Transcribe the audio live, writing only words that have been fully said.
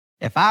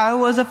If I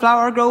was a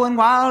flower growing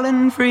wild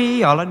and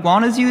free, all I'd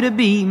want is you to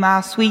be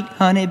my sweet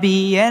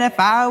honeybee. And if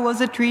I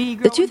was a tree...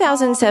 The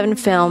 2007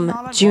 film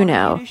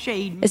Juno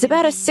is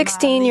about a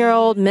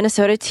 16-year-old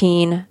Minnesota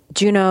teen,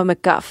 Juno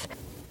McGuff,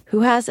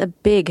 who has a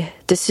big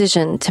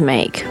decision to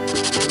make.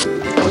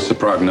 What's the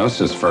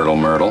prognosis, Fertile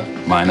Myrtle?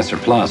 Minus or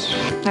plus?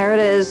 There it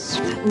is.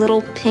 That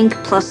little pink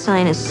plus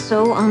sign is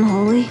so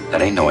unholy.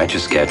 That ain't no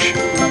Etch-a-Sketch.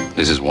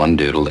 This is one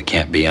doodle that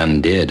can't be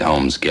undid,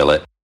 Holmes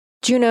Gillett.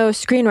 Juno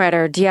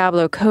screenwriter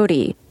Diablo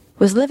Cody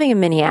was living in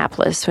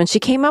Minneapolis when she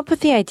came up with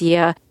the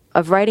idea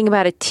of writing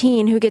about a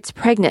teen who gets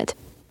pregnant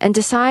and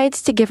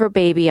decides to give her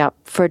baby up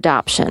for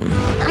adoption.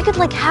 I could,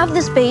 have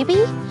this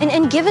baby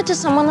and give it to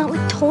someone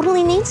that,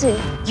 totally needs it.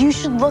 You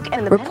should look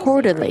at the...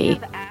 Reportedly,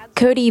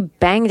 Cody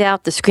banged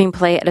out the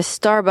screenplay at a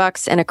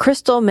Starbucks and a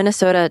Crystal,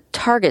 Minnesota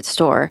Target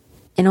store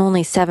in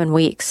only 7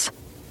 weeks.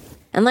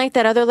 And like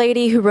that other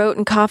lady who wrote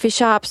in coffee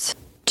shops,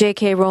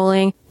 J.K.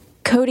 Rowling,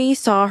 Cody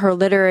saw her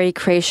literary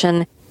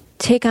creation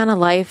take on a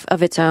life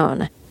of its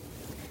own.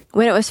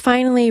 When it was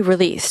finally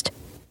released,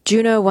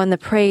 Juno won the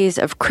praise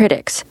of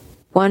critics,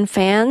 won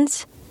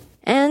fans,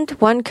 and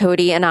won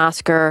Cody an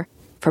Oscar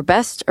for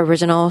Best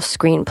Original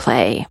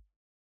Screenplay.